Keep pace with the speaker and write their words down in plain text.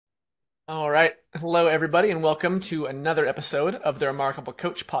All right. Hello, everybody, and welcome to another episode of the Remarkable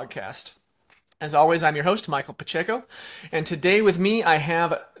Coach podcast. As always, I'm your host, Michael Pacheco, and today with me I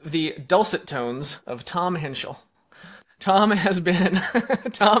have the dulcet tones of Tom Henschel. Tom has been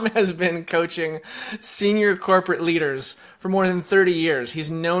Tom has been coaching senior corporate leaders for more than 30 years. He's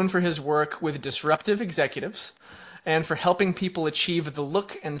known for his work with disruptive executives and for helping people achieve the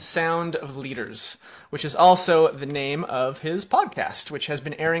look and sound of leaders, which is also the name of his podcast, which has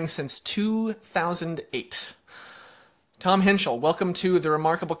been airing since 2008. Tom Henschel, welcome to The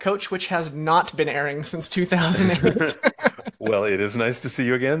Remarkable Coach, which has not been airing since 2008. Well, it is nice to see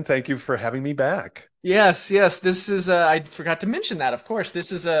you again. Thank you for having me back. Yes. This is. I forgot to mention that. Of course,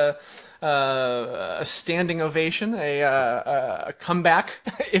 this is a standing ovation, a comeback,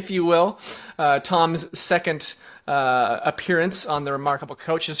 if you will. Tom's second appearance on the Remarkable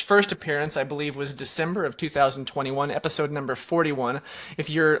Coach. His first appearance, I believe, was December of 2021, episode number 41. If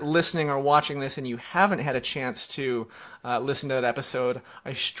you're listening or watching this and you haven't had a chance to listen to that episode,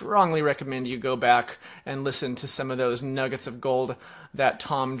 I strongly recommend you go back and listen to some of those nuggets of gold that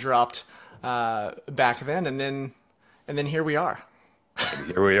Tom dropped back then, and then here we are. And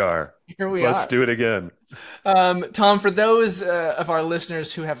here we are. Here we Let's are. do it again. Tom, for those of our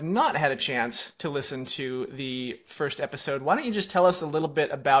listeners who have not had a chance to listen to the first episode, why don't you just tell us a little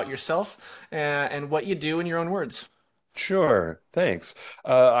bit about yourself and what you do in your own words? Sure. Thanks.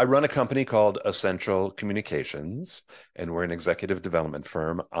 I run a company called Essential Communications, and we're an executive development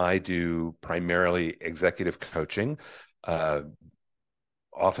firm. I do primarily executive coaching. Uh,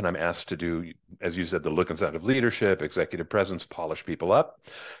 Often I'm asked to do, as you said, the look and sound of leadership, executive presence, polish people up.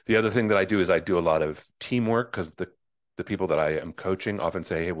 The other thing that I do is I do a lot of teamwork because the people that I am coaching often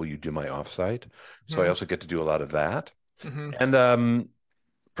say, "Hey, will you do my offsite?" So I Hmm. also get to do a lot of that. Hmm. And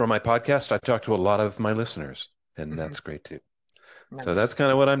for my podcast, I talk to a lot of my listeners, and Hmm. that's great too. So Nice. that's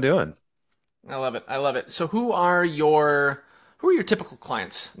kind of what I'm doing. I love it. I love it. So who are your typical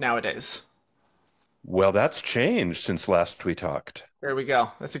clients nowadays? Well, that's changed since last we talked. There we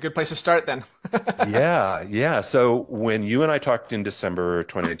go. That's a good place to start then. Yeah, yeah. So when you and I talked in December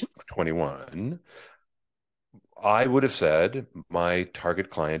 2021, I would have said my target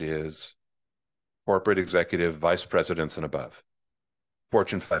client is corporate executive vice presidents and above,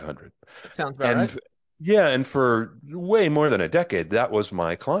 Fortune 500. That sounds about right. And yeah, and for way more than a decade, that was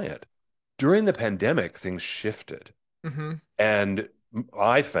my client. During the pandemic, things shifted. Hmm. And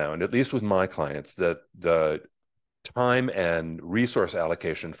I found, at least with my clients, that the time and resource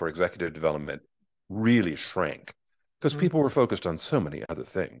allocation for executive development really shrank because Hmm. people were focused on so many other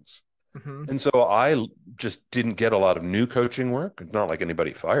things. Hmm. And so I just didn't get a lot of new coaching work. It's not like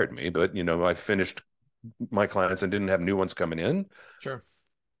anybody fired me, but I finished my clients and didn't have new ones coming in. Sure.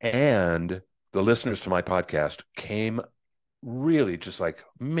 And the listeners to my podcast came really just like,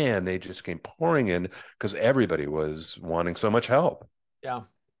 man, they just came pouring in because everybody was wanting so much help. Yeah.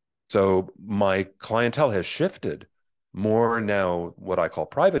 So my clientele has shifted more now, what I call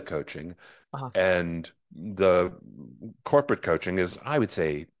private coaching, Uh-huh. and the corporate coaching is, I would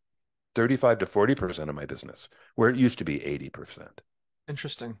say, 35 to 40% of my business, where it used to be 80%.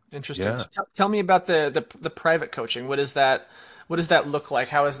 Interesting. Interesting. Yeah. So tell me about the private coaching. What does that look like?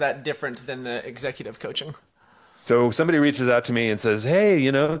 How is that different than the executive coaching? So somebody reaches out to me and says, "Hey,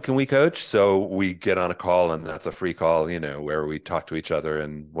 can we coach?" So we get on a call, and that's a free call, where we talk to each other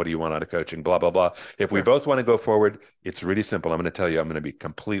and what do you want out of coaching, blah, blah, blah. If we Sure. both want to go forward, it's really simple. I'm going to tell you, I'm going to be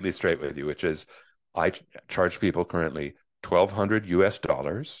completely straight with you, which is charge people currently 1,200 US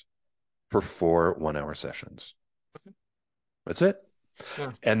dollars for 4 1-hour sessions. That's it.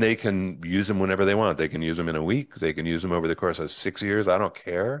 Yeah. And they can use them whenever they want. They can use them in a week. They can use them over the course of 6 years. I don't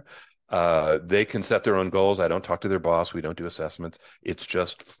care. They can set their own goals. I don't talk to their boss. We don't do assessments. It's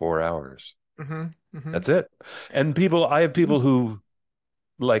just 4 hours. Mm-hmm. Mm-hmm. That's it. And I have people who,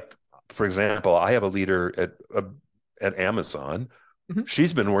 like, for example, I have a leader at Amazon. Hmm.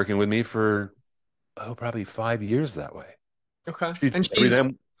 She's been working with me for, probably 5 years that way. Okay. She And every she's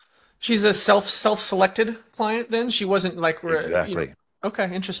time she's a self-selected client then? She wasn't like exactly.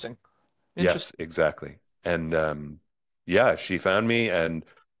 okay, interesting. Yes, Interesting. exactly. And yeah, she found me, and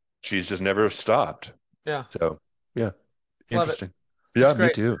she's just never stopped. Yeah. So, yeah, Love it. interesting. That's Yeah, me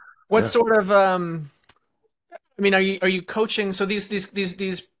great. too. What Yeah. sort of I mean, are you coaching so these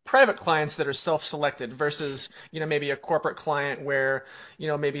private clients that are self-selected versus, maybe a corporate client where,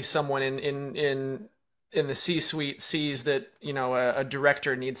 maybe someone in the C-suite sees that, a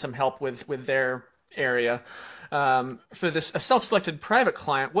director needs some help with their area. For this a self-selected private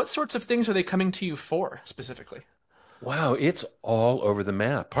client, what sorts of things are they coming to you for specifically? Wow, it's all over the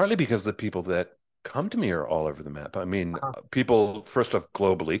map. Partly because the people that come to me are all over the map. I mean, Uh-huh. people first off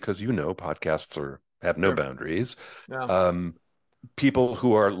globally, because podcasts are have no Sure. boundaries. Yeah. Um, People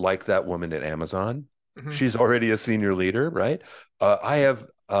who are like that woman at Amazon. Hmm. She's already a senior leader, right? I have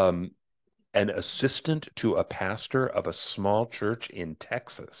an assistant to a pastor of a small church in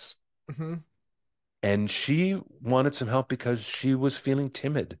Texas, Hmm. and she wanted some help because she was feeling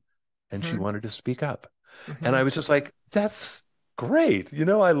timid and she Hmm. wanted to speak up. And Hmm. I was just like, that's great.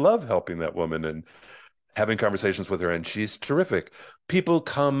 I love helping that woman and having conversations with her, and she's terrific. People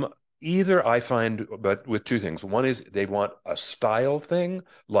come either, I find, but with two things. One is they want a style thing,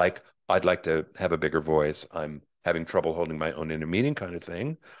 like I'd like to have a bigger voice. I'm having trouble holding my own in a meeting kind of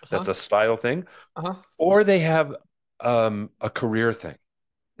thing. Uh-huh. That's a style thing. Uh-huh. Or they have a career thing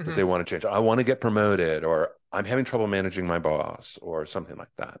that Hmm. they want to change. I want to get promoted, or I'm having trouble managing my boss, or something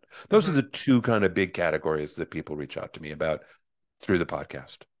like that. Those are Hmm. the two kind of big categories that people reach out to me about through the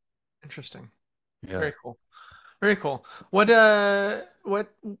podcast. Interesting. Yeah. Very cool. Very cool.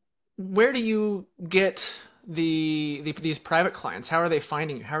 Where do you get these private clients? How are they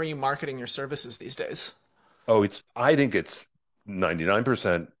finding you? How are you marketing your services these days? Oh, I think it's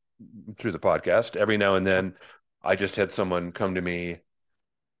 99% through the podcast. Every now and then, I just had someone come to me.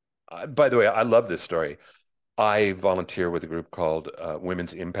 By the way, I love this story. I volunteer with a group called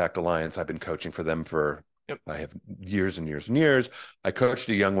Women's Impact Alliance. I've been coaching for them for, Yep. I have years and years and years. I coached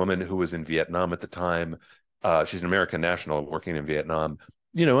a young woman who was in Vietnam at the time. She's an American national working in Vietnam,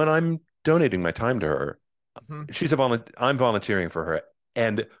 and I'm donating my time to her. Hmm. I'm volunteering for her.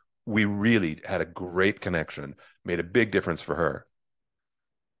 And we really had a great connection, made a big difference for her.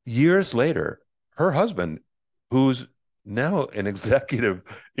 Years later, her husband, who's now an executive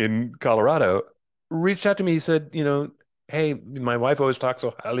in Colorado, reached out to me. He said, hey, my wife always talks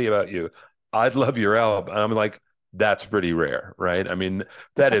so highly about you. I'd love your help. And I'm like, that's pretty rare, right? I mean,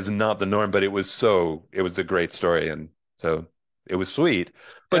 that is not the norm, but it was a great story. And so it was sweet.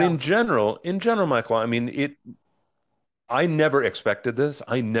 But Yeah. in general, Michael, I mean, I never expected this.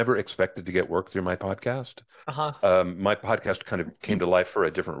 I never expected to get work through my podcast. Uh-huh. My podcast kind of came to life for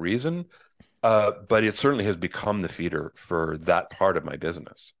a different reason, but it certainly has become the feeder for that part of my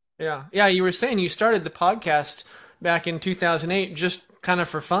business. Yeah. Yeah, you were saying you started the podcast back in 2008 just kind of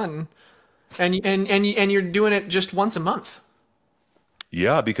for fun, and you're doing it just once a month.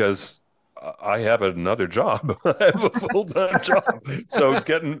 Yeah, because I have another job. I have a full-time job. So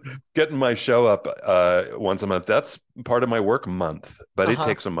getting my show up once a month, that's part of my work month, but it Uh-huh.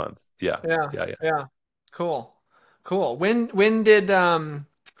 takes a month. Yeah. Yeah. Yeah, yeah. Yeah. Cool. Cool. When did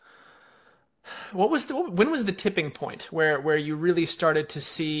when was the tipping point where you really started to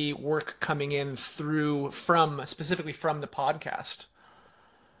see work coming in through from specifically from the podcast?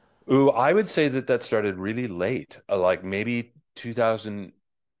 Ooh, I would say that started really late, like maybe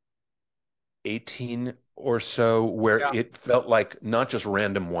 2018 or so, where Yeah. it felt like not just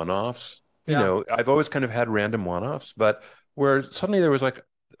random one-offs. Yeah. I've always kind of had random one-offs, but where suddenly there was like,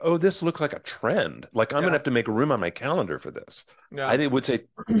 oh, this looks like a trend. Like I'm gonna Yeah. have to make room on my calendar for this. I Yeah. think would say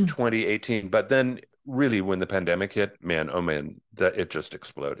 2018, but then really when the pandemic hit, man, oh man, that it just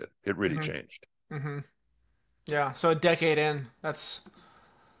exploded. It really Hmm. changed. Hmm. Yeah. So a decade in, that's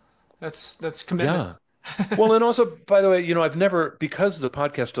commitment. Yeah. Well, and also, by the way, I've never, because the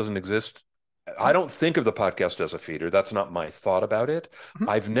podcast doesn't exist, I don't think of the podcast as a feeder. That's not my thought about it. Mhm.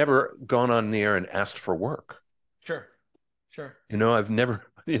 I've never gone on the air and asked for work. Sure. Sure. I've never,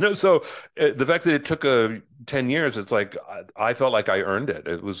 so the fact that it took 10 years, it's like I felt like I earned it.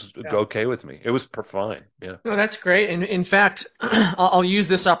 It was Yeah. okay with me. It was fine. Yeah. No, that's great. And in fact, I'll use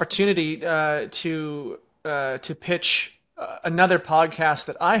this opportunity to pitch another podcast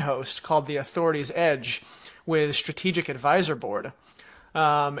that I host called The Authority's Edge with Strategic Advisor Board.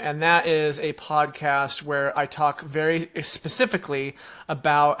 And that is a podcast where I talk very specifically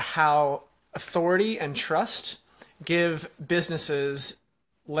about how authority and trust give businesses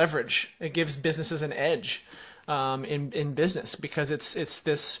leverage. It gives businesses an edge in business because it's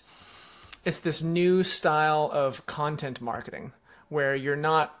this new style of content marketing where you're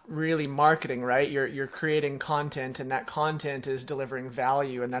not really marketing, right? You're creating content, and that content is delivering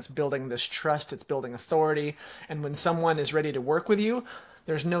value, and that's building this trust, it's building authority. And when someone is ready to work with you,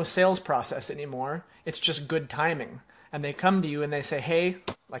 there's no sales process anymore. It's just good timing. And they come to you and they say, "Hey,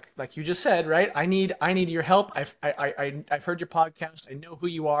 like you just said, right? I need your help. I've heard your podcast. I know who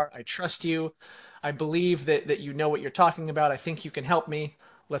you are. I trust you. I believe that you know what you're talking about. I think you can help me.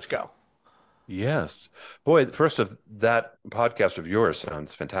 Let's go." Yes. Boy, first of that podcast of yours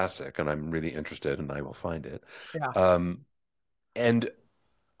sounds fantastic, and I'm really interested, and I will find it. Yeah. Um, and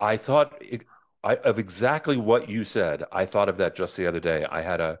I thought of exactly what you said. I thought of that just the other day. I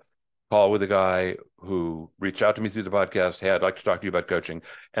had call with a guy who reached out to me through the podcast. Hey, I'd like to talk to you about coaching.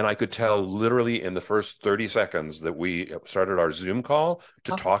 And I could tell literally in the first 30 seconds that we started our Zoom call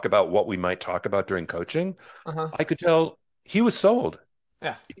to Huh? talk about what we might talk about during coaching, Uh-huh. I could tell he was sold.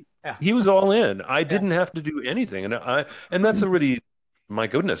 Yeah. Yeah. He was all in. I Yeah. didn't have to do anything. And that's a really, my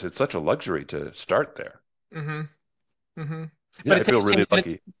goodness, it's such a luxury to start there. Mm-hmm. Mm-hmm. Yeah, But I it feel takes really 10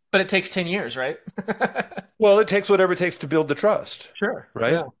 lucky. but it takes 10 years, right? Well, it takes whatever it takes to build the trust, Sure.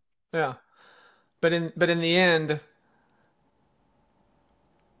 right? Yeah. Yeah. But in the end,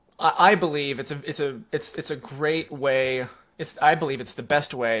 I believe it's a great way. I believe it's the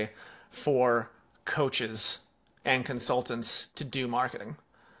best way for coaches and consultants to do marketing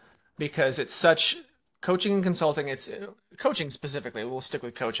because it's such coaching and consulting. It's coaching specifically. We'll stick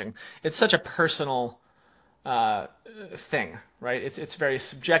with coaching. It's such a personal uh, thing, right? It's very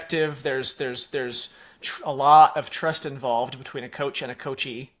subjective. There's a lot of trust involved between a coach and a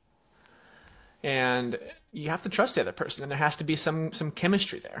coachee, and you have to trust the other person, and there has to be some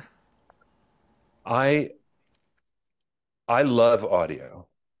chemistry there. I I love audio.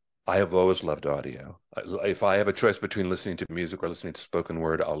 I have always loved audio. If I have a choice between listening to music or listening to spoken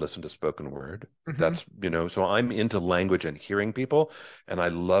word, I'll listen to spoken word. Hmm. So I'm into language and hearing people, and I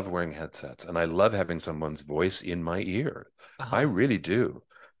love wearing headsets, and I love having someone's voice in my ear. I Uh-huh. really do.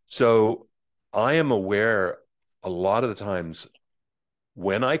 So I am aware a lot of the times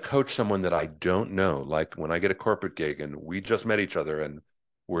when I coach someone that I don't know, like when I get a corporate gig and we just met each other and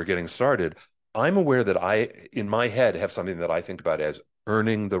we're getting started, I'm aware that in my head, have something that I think about as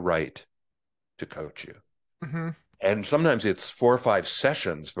earning the right to coach you. Hmm. And sometimes it's 4 or 5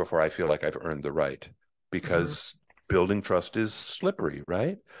 sessions before I feel like I've earned the right Hmm. because building trust is slippery,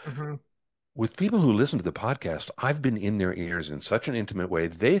 right? Hmm. With people who listen to the podcast, I've been in their ears in such an intimate way.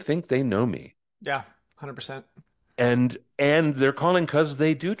 They think they know me. Yeah, 100%. And they're calling because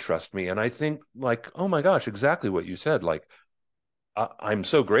they do trust me. And I think like, oh my gosh, exactly what you said. Like I'm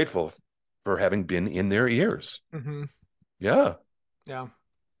so grateful for having been in their ears. Hmm. Yeah, Yeah,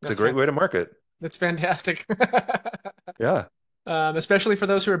 it's a that's great way to market. that's fantastic. Yeah, Especially for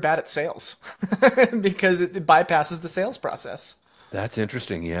those who are bad at sales, because it bypasses the sales process. that's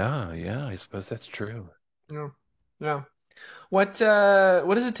interesting. Yeah, yeah, I suppose that's true. Yeah, yeah. What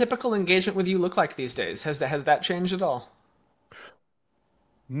does a typical engagement with you look like these days? Has that changed at all?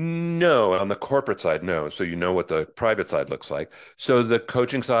 No, on the corporate side, no. So you know what the private side looks like. So the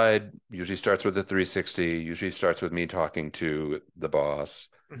coaching side usually starts with the 360, usually starts with me talking to the boss.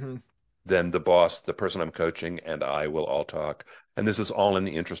 Hmm. Then the boss, the person I'm coaching, and I will all talk. And this is all in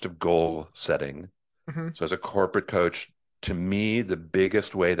the interest of goal setting. Hmm. So as a corporate coach, to me, the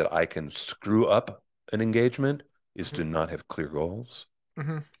biggest way that I can screw up an engagement is to not have clear goals.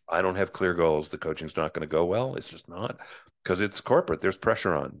 Hmm. I don't have clear goals. The coaching's not going to go well. It's just not because it's corporate. There's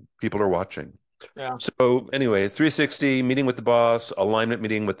pressure on. People are watching. Yeah. So anyway, 360 meeting with the boss, alignment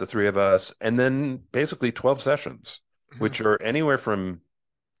meeting with the three of us, and then basically 12 sessions, Hmm. which are anywhere from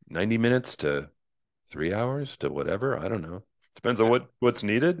 90 minutes to 3 hours to whatever. I don't know. Depends on Yeah. what's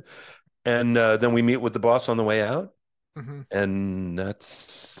needed. And then we meet with the boss on the way out, Hmm. and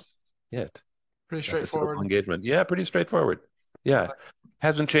that's it. Pretty That's a typical straightforward. engagement. Yeah, pretty straightforward. Yeah,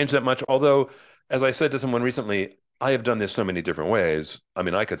 hasn't changed that much. Although, as I said to someone recently, I have done this so many different ways. I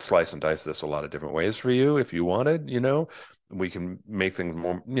mean, I could slice and dice this a lot of different ways for you if you wanted, you know. We can make things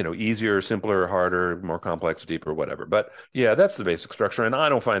more, easier, simpler, harder, more complex, deeper, whatever. But yeah, that's the basic structure. And I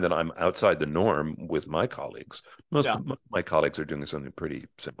don't find that I'm outside the norm with my colleagues. Most Yeah. of my colleagues are doing something pretty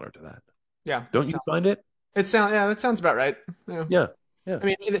similar to that. Yeah. Don't you find it? Yeah, that sounds about right. Yeah. Yeah. Yeah. I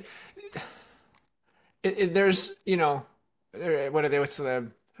mean, there's, what are they? What's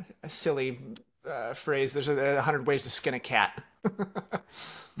the a silly phrase? There's 100 ways to skin a cat.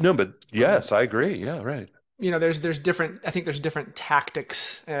 No, but Um, yes, I agree. Yeah, right. there's different. I think there's different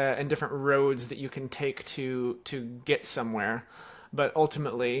tactics and different roads that you can take to get somewhere. But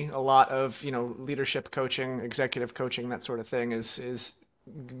ultimately, a lot of leadership coaching, executive coaching, that sort of thing is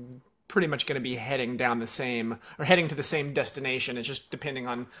pretty much going to be heading down the same or heading to the same destination. It's just depending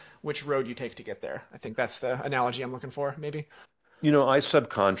on which road you take to get there. I think that's the analogy I'm looking for, maybe. I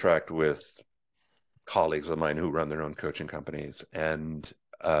subcontract with colleagues of mine who run their own coaching companies,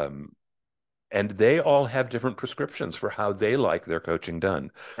 um, and they all have different prescriptions for how they like their coaching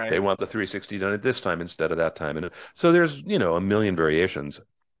done. Right. They want the 360 done at this time instead of that time, and so there's a million variations,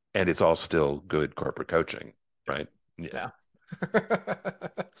 and it's all still good corporate coaching, right? Yeah. Yeah.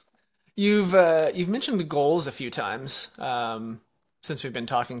 You've mentioned the goals a few times since we've been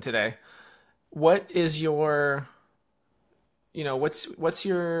talking today. What is what's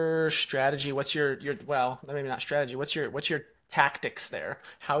your strategy? What's your well, maybe not strategy. What's your tactics there?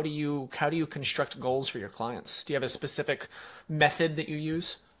 How do you construct goals for your clients? Do you have a specific method that you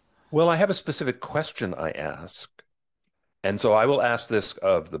use? Well, I have a specific question I ask. And so I will ask this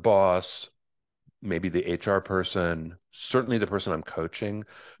of the boss, maybe the HR person, certainly the person I'm coaching.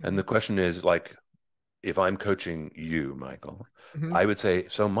 And Hmm. the question is like, if I'm coaching you, Michael, Hmm. I would say,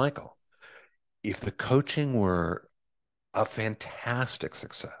 so Michael, if the coaching were a fantastic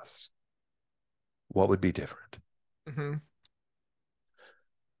success, what would be different? Hmm.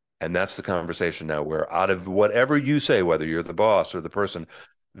 And that's the conversation now where out of whatever you say, whether you're the boss or the person,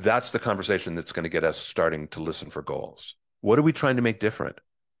 that's the conversation that's going to get us starting to listen for goals. What are we trying to make different?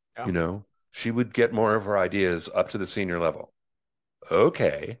 Yeah. You know, she would get more of her ideas up to the senior level.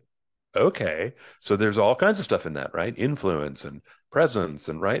 Okay. Okay. So there's all kinds of stuff in that, right? Influence and presence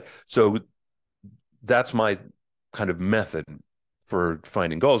and right. So that's my kind of method for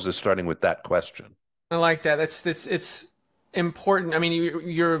finding goals is starting with that question. I like that. That's it's important. I mean,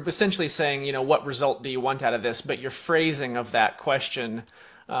 you're essentially saying, what result do you want out of this? But your phrasing of that question,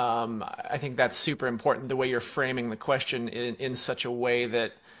 I think that's super important. The way you're framing the question in such a way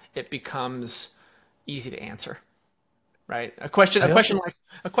that it becomes easy to answer, right? A question, a I question also like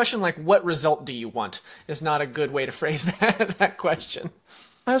a question like what result do you want is not a good way to phrase that question.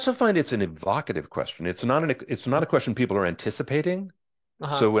 I also find it's an evocative question. It's not a question people are anticipating.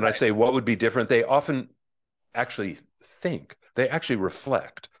 Uh-huh. So when I Right. say what would be different, they often actually think, they actually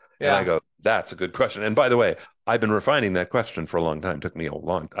reflect. And I Yeah. go, that's a good question. And by the way, I've been refining that question for a long time. It took me a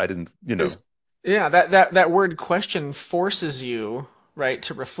long, I didn't. Is yeah, that word question forces you, right,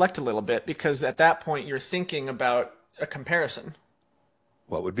 to reflect a little bit because at that point you're thinking about a comparison,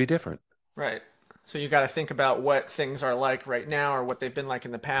 What would be different? right? So you got to think about what things are like right now or what they've been like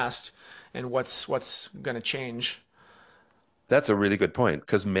in the past and what's going to change. That's a really good point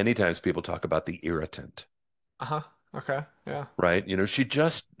because many times people talk about the irritant, Uh-huh. Okay. Yeah. right?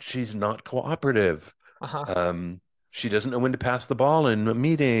 She's not cooperative. Uh-huh. Um, she doesn't know when to pass the ball in a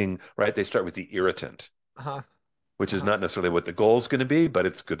meeting, right? They start with the irritant, Uh-huh. which is Uh-huh. not necessarily what the goal is going to be, but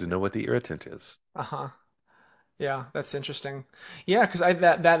it's good to know what the irritant is. Uh-huh. Yeah, that's interesting. Yeah, because I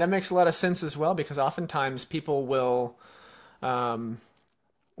that makes a lot of sense as well because oftentimes people will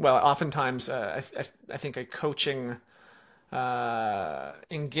well, oftentimes I think a coaching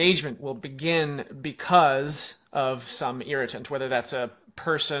engagement will begin because of some irritant, whether that's a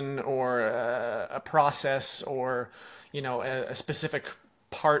person or a process or a specific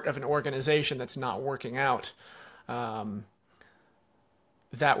part of an organization that's not working out.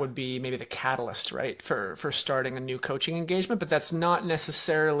 That would be maybe the catalyst, right, for starting a new coaching engagement. But that's not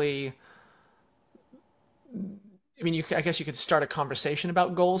necessarily. I mean, I guess you could start a conversation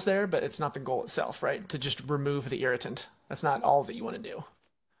about goals there, but it's not the goal itself, right? To just remove the irritant. That's not all that you want to do.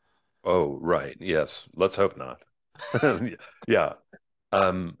 Oh, right. Yes. Let's hope not. Yeah.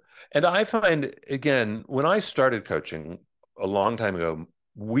 Um, and I find, again, when I started coaching a long time ago,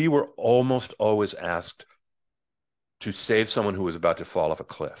 we were almost always asked to save someone who was about to fall off a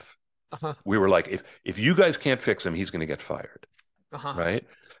cliff. Uh-huh. We were like, if you guys can't fix him, he's going to get fired, Uh-huh. right?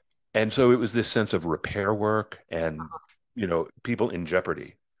 And so it was this sense of repair work and, people in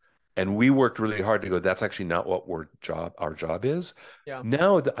jeopardy. And we worked really hard to go, that's actually not what our job is. Yeah.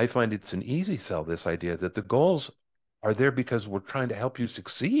 Now that I find it's an easy sell, this idea that the goals are there because we're trying to help you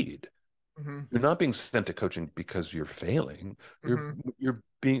succeed. Hmm. You're not being sent to coaching because you're failing. You're Hmm. you're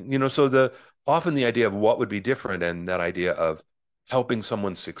being, so the often the idea of what would be different and that idea of helping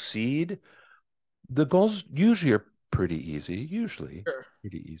someone succeed, the goals usually are usually Sure.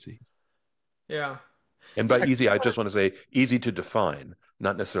 pretty easy. Yeah. And by Yeah. easy, I just want to say easy to define,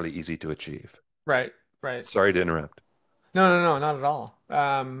 not necessarily easy to achieve. Right. Right. Sorry to interrupt. No, no, no, not at all.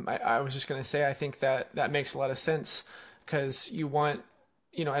 I was just going to say, I think that makes a lot of sense because you want,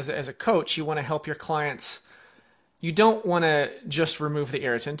 as a coach, you want to help your clients. You don't want to just remove the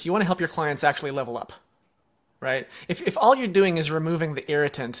irritant. You want to help your clients actually level up, right? If all you're doing is removing the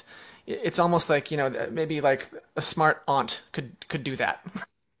irritant, it's almost like, maybe like a smart aunt could do that.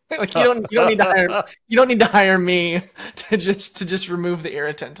 Like you don't need to hire you don't need to hire me to just remove the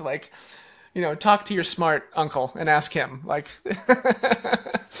irritant. Like, talk to your smart uncle and ask him. Like,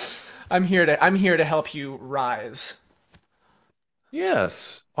 I'm here to help you rise.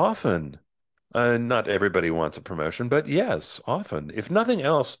 Yes, often. Not everybody wants a promotion, but yes, often. If nothing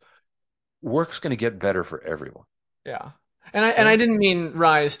else, work's going to get better for everyone. Yeah. And I didn't mean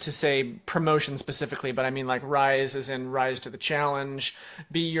rise to say promotion specifically, but I mean like rise as in rise to the challenge,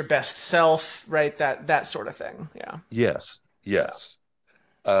 be your best self, right? That sort of thing. Yeah. Yes, Yeah. yes.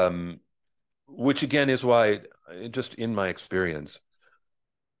 Um, which again is why, just in my experience,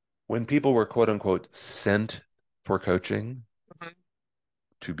 when people were quote unquote sent for coaching,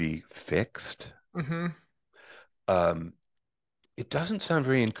 to be fixed, Mm-hmm. um, it doesn't sound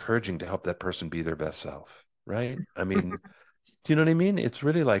very encouraging to help that person be their best self, right? I mean, do you know what I mean? It's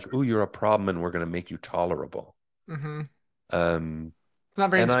really like, oh, you're a problem and we're going to make you tolerable. Mm-hmm. Um, Not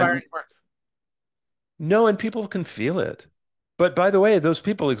very and I'm inspiring work. No, and people can feel it. But by the way, those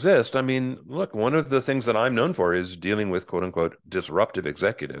people exist. I mean, look, one of the things that I'm known for is dealing with quote unquote disruptive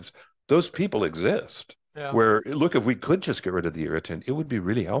executives. Those people exist. Yeah. Where, look, if we could just get rid of the irritant, it would be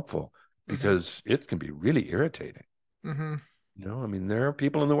really helpful Mm-hmm. because it can be really irritating. Mm-hmm. I mean, there are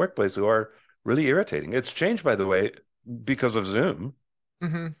people in the workplace who are really irritating. It's changed, by the way, because of Zoom,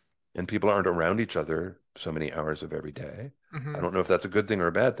 Mm-hmm. and people aren't around each other so many hours of every day. I Mm-hmm. don't know if that's a good thing or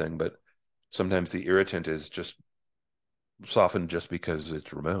a bad thing, but sometimes the irritant is just softened just because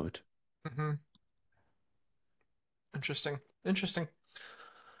it's remote. Mm-hmm. Interesting. Interesting.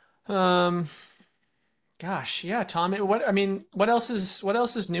 Um, Gosh, yeah, Tom. What I mean, what else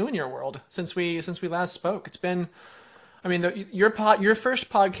is new in your world since we last spoke? It's been, I mean, your first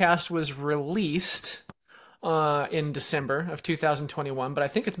podcast was released in December of 2021, but I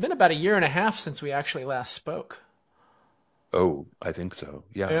think it's been about a year and a half since we actually last spoke. Oh, I think so.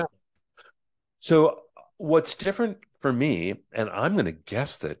 Yeah. Yeah. So what's different for me, and I'm going to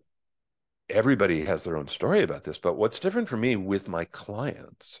guess that everybody has their own story about this, but what's different for me with my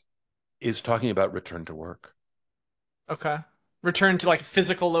clients is talking about return to work, Okay. Return to like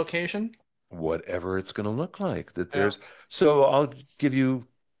physical location. whatever it's going to look like. That Yeah. there's, so I'll give you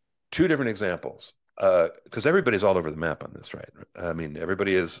two different examples, because everybody's all over the map on this, right? I mean,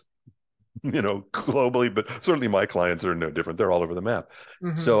 everybody is, globally, but certainly my clients are no different. They're all over the map.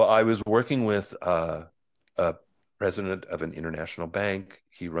 Mm-hmm. So I was working with a president of an international bank.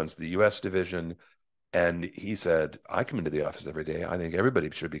 He runs the US division. And he said, I come into the office every day. I think everybody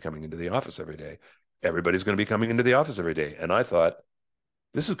should be coming into the office every day. Everybody's going to be coming into the office every day. And I thought,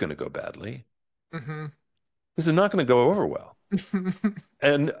 this is going to go badly. Mm-hmm. This is not going to go over well.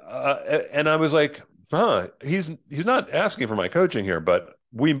 And I was like, he's not asking for my coaching here, but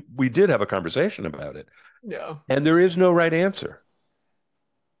we did have a conversation about it. Yeah. And there is no right answer.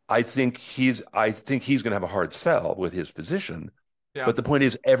 I think he's going to have a hard sell with his position, Yeah. but the point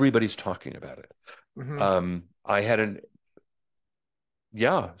is everybody's talking about it. Mm-hmm. I had an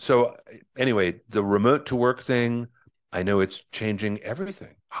Yeah. So anyway, the remote to work thing, I know it's changing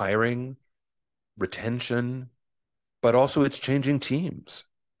everything, hiring, retention, but also it's changing teams.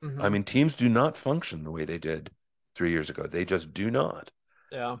 I Mm-hmm. mean, teams do not function the way they did 3 years ago. They just do not.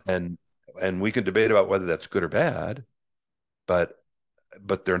 Yeah. And and we can debate about whether that's good or bad, but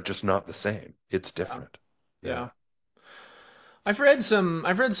they're just not the same. It's Yeah. different. Yeah. Yeah. I've read some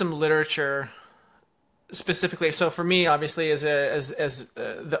literature specifically. So for me, obviously, as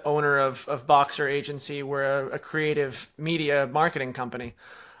the owner of Boxer Agency, we're a creative media marketing company,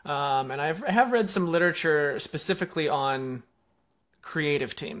 and I have read some literature specifically on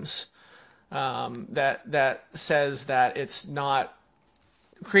creative teams that says that it's not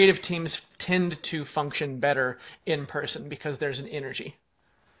creative teams tend to function better in person because there's an energy.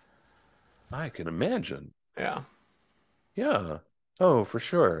 I can imagine. Yeah, Yeah. Oh, for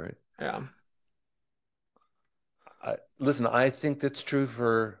sure. yeah. Listen, I think that's true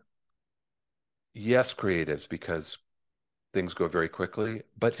for yes, creatives because things go very quickly,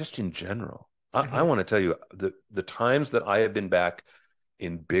 but just in general. I Hmm. want to tell you the times that I have been back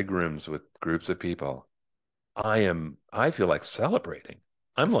in big rooms with groups of people, I feel like celebrating.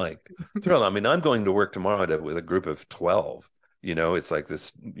 I'm like thrilled. I mean, I'm going to work tomorrow with a group of 12. It's like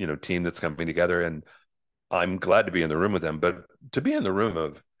this, team that's coming together, and I'm glad to be in the room with them. But to be in the room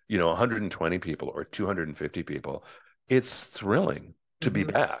of, 120 people or 250 people, it's thrilling to be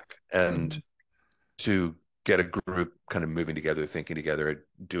Hmm. back and Hmm. to get a group kind of moving together, thinking together,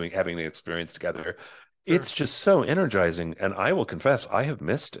 having an experience together. Sure. It's just so energizing. And I will confess, I have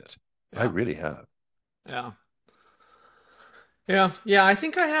missed it. I Yeah, really have. yeah, yeah, yeah. I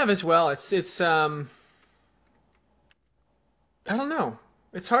think I have as well. I don't know.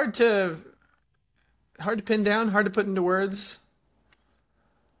 It's hard to pin down, hard to put into words.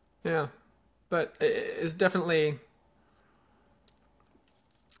 Yeah, but it's definitely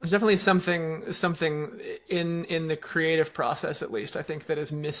there's definitely something in the creative process at least I think that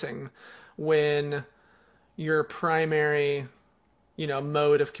is missing when your primary,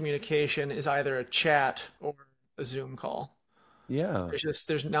 mode of communication is either a chat or a Zoom call. Yeah,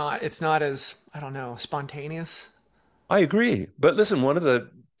 There's not it's not as, I don't know, spontaneous. I agree. But listen, one of the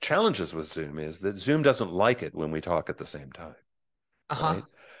challenges with Zoom is that Zoom doesn't like it when we talk at the same time, Uh-huh. right?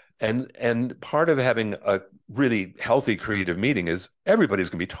 And part of having a really healthy creative meeting is everybody's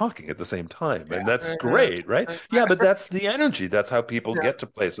going to be talking at the same time. And that's great, right? Yeah, but that's the energy. That's how people Yeah, get to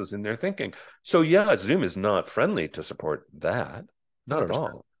places in their thinking. So yeah, Zoom is not friendly to support that. Not at 100%.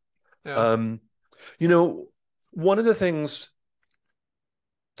 all. Yeah. Um, you know, one of the things,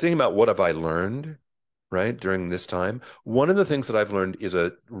 thinking about what have I learned, right, during this time, one of the things that I've learned is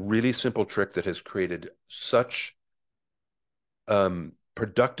a really simple trick that has created such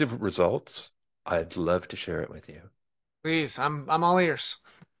productive results. I'd love to share it with you. Please, I'm all ears.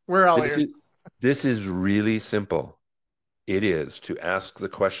 We're all This ears. is this is really simple. It is to ask a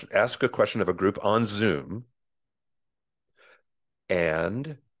question of a group on Zoom,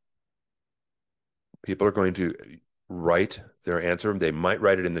 and people are going to write their answer. They might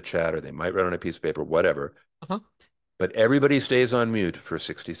write it in the chat or they might write on a piece of paper, whatever. Uh-huh. But everybody stays on mute for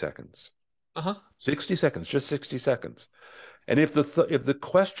 60 seconds. Uh-huh. 60 seconds, just 60 seconds. And if the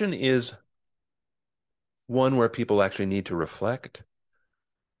question is one where people actually need to reflect,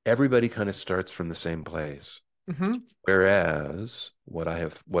 everybody kind of starts from the same place. Mm-hmm. Whereas what I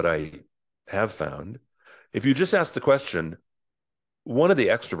have found, if you just ask the question, one of the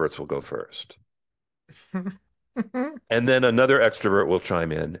extroverts will go first, and then another extrovert will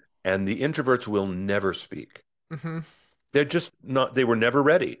chime in, and the introverts will never speak. Mm-hmm. They're just not, they were never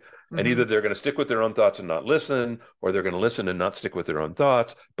ready. And Mm-hmm. either they're going to stick with their own thoughts and not listen, or they're going to listen and not stick with their own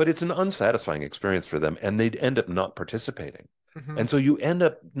thoughts. But it's an unsatisfying experience for them, and they'd end up not participating. Mm-hmm. And so you end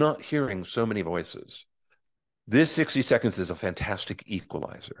up not hearing so many voices. This 60 seconds is a fantastic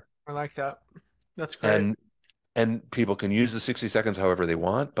equalizer. I like that. That's great. And people can use the 60 seconds however they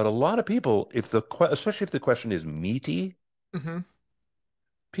want, but a lot of people, especially if the question is meaty, Mm-hmm.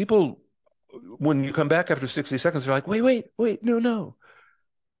 people, when you come back after 60 seconds, they're like, wait, no.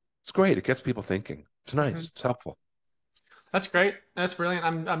 It's great. It gets people thinking. It's Mm-hmm. nice. It's helpful. That's great. That's brilliant.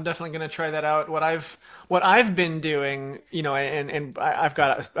 I'm definitely going to try that out. What I've been doing, and I've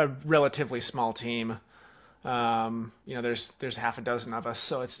got a relatively small team. There's half a dozen of us,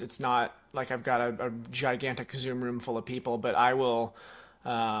 so it's not like I've got a gigantic Zoom room full of people. But I will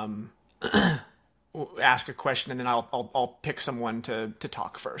um, ask a question, and then I'll pick someone to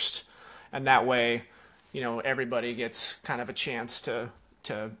talk first, and that way, everybody gets kind of a chance to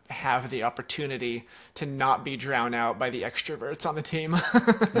have the opportunity to not be drowned out by the extroverts on the team.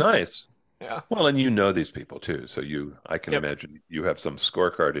 Nice. Yeah. Well, and you know these people too. So I can Yep. imagine you have some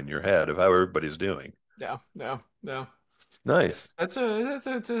scorecard in your head of how everybody's doing. Yeah. Yeah. Yeah. Nice. That's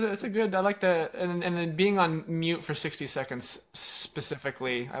a good. I like that, and then being on mute for 60 seconds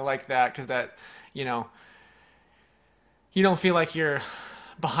specifically. I like that because that, you know, you don't feel like you're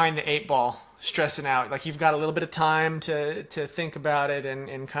behind the eight ball, stressing out. Like you've got a little bit of time to think about it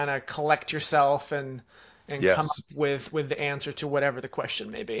and kind of collect yourself and come up Yes. with the answer to whatever the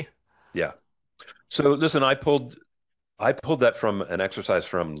question may be. Yeah. So listen, I pulled that from an exercise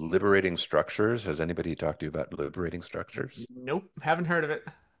from Liberating Structures. Has anybody talked to you about liberating structures? Nope, haven't heard of it.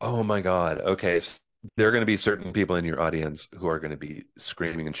 Oh my God. Okay. There are going to be certain people in your audience who are going to be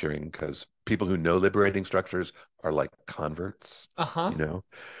screaming and cheering because people who know liberating structures are like converts, Uh-huh. you know?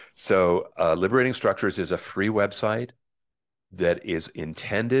 So, Liberating Structures is a free website that is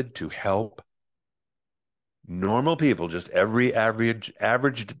intended to help normal people, just average,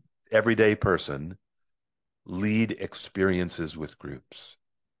 everyday person, lead experiences with groups.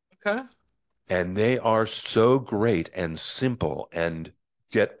 Okay. And they are so great and simple and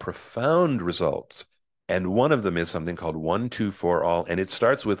get profound results. And one of them is something called 1, 2, 4, all. And it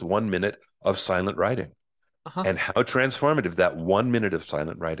starts with 1 minute of silent writing Uh-huh. and how transformative that 1 minute of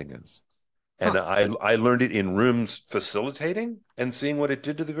silent writing is. Huh. And I learned it in rooms facilitating and seeing what it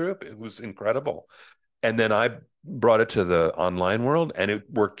did to the group. It was incredible. And then I brought it to the online world and it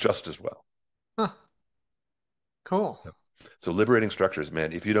worked just as well. Huh. Cool. So liberating structures,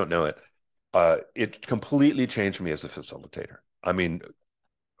 man, if you don't know it, it completely changed me as a facilitator. I mean,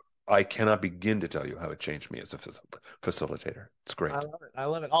 I cannot begin to tell you how it changed me as a facilitator. It's I great. love it. I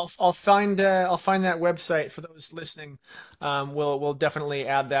love it. I'll find that website for those listening. We'll definitely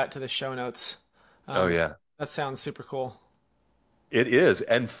add that to the show notes. Oh Um, yeah, that sounds super cool. it is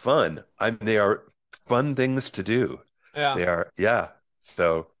and fun. They are fun things to do. Yeah, They are, yeah.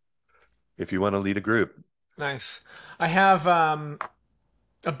 So if you want to lead a group, nice. I have a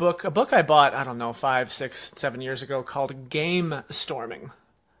book I bought, I don't know, 5, 6, 7 years ago called Game Storming.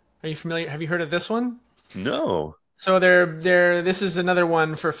 Are you familiar? Have you heard of this one? no, So this is another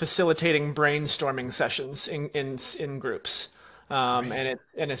one for facilitating brainstorming sessions in groups. great.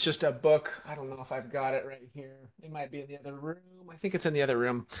 And it's just a book. I don't know if I've got it right here. It might be in the other room. I think it's in the other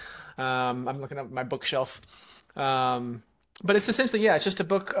room. I'm looking up my bookshelf. Um, But it's essentially, yeah, it's just a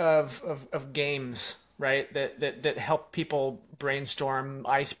book of games, right? That help people brainstorm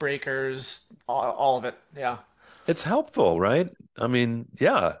icebreakers, all of it. Yeah. It's helpful, right? I mean,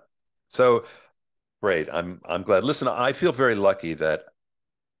 yeah. So great. I'm glad. Listen, I feel very lucky that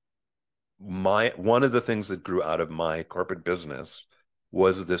my one of the things that grew out of my corporate business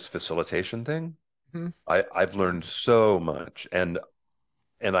was this facilitation thing. Mhm. I've learned so much and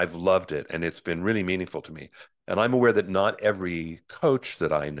I've loved it and it's been really meaningful to me. And I'm aware that not every coach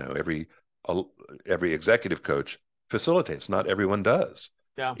that I know, uh, every executive coach facilitates. Not everyone does,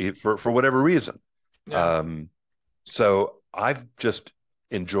 Yeah. for whatever reason. Yeah. Um, so I've just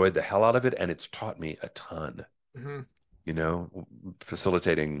enjoyed the hell out of it, and it's taught me a ton. Hmm. You know,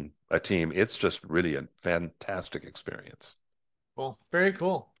 facilitating a team, it's just really a fantastic experience. Cool. Very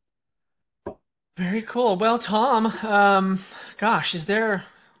cool. Very cool. Well, Tom, gosh, I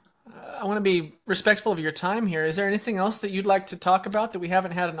want to be respectful of your time here. Is there anything else that you'd like to talk about that we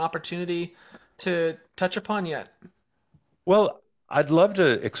haven't had an opportunity to touch upon yet? Well, I'd love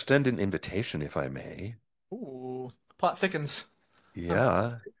to extend an invitation if I may. Ooh, plot thickens. I'm,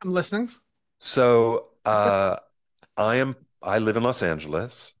 Yeah. I'm listening. So, I live in Los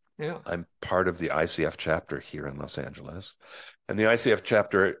Angeles. Yeah. I'm part of the ICF chapter here in Los Angeles. And the ICF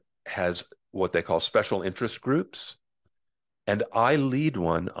chapter has what they call special interest groups. And I lead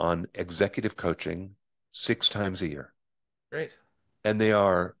one on executive coaching 6 times a year. Great. And they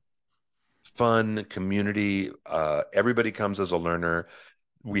are fun community. Everybody comes as a learner.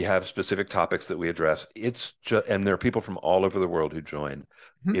 We have specific topics that we address. It's just, and there are people from all over the world who join.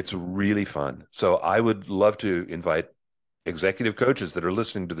 Mhm. It's really fun. So I would love to invite executive coaches that are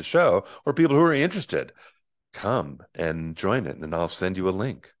listening to the show or people who are interested, come and join it, and I'll send you a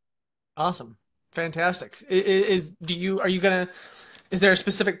link. Awesome. Fantastic. Are you gonna, is there a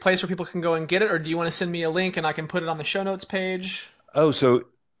specific place where people can go and get it, or do you want to send me a link and I can put it on the show notes page? Oh, so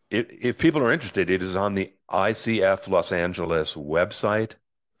if people are interested, it is on the ICF Los Angeles website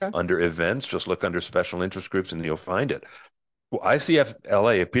Okay. under events. Just look under special interest groups and you'll find it. Well, ICF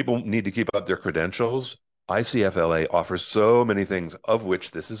LA, if people need to keep up their credentials, ICF LA offers so many things, of which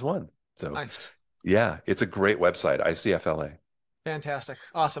this is one. So, Nice. yeah, it's a great website, ICF LA. Fantastic.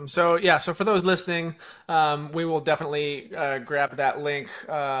 Awesome. So yeah, so for those listening, we will definitely grab that link.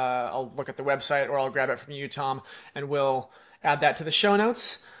 I'll look at the website or I'll grab it from you, Tom, and we'll add that to the show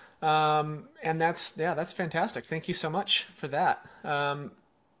notes. And that's fantastic. Thank you so much for that.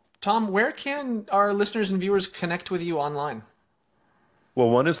 Tom, where can our listeners and viewers connect with you online? Well,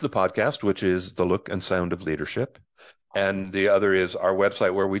 one is the podcast, which is The Look and Sound of Leadership. Awesome. And the other is our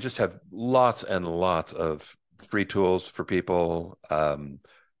website, where we just have lots and lots of free tools for people.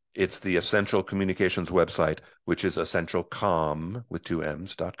 It's the Essential Communications website, which is essentialcom with 2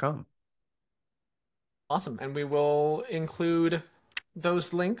 M's.com. Awesome. And we will include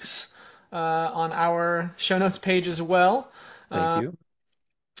those links on our show notes page as well. Thank you.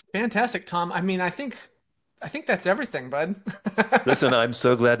 Fantastic, Tom. I mean, I think that's everything, bud. Listen, I'm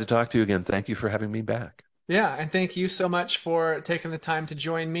so glad to talk to you again. Thank you for having me back. Yeah, and thank you so much for taking the time to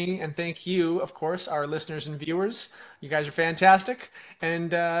join me. And thank you, of course, our listeners and viewers. You guys are fantastic.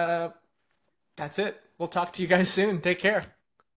 And that's it. We'll talk to you guys soon. Take care.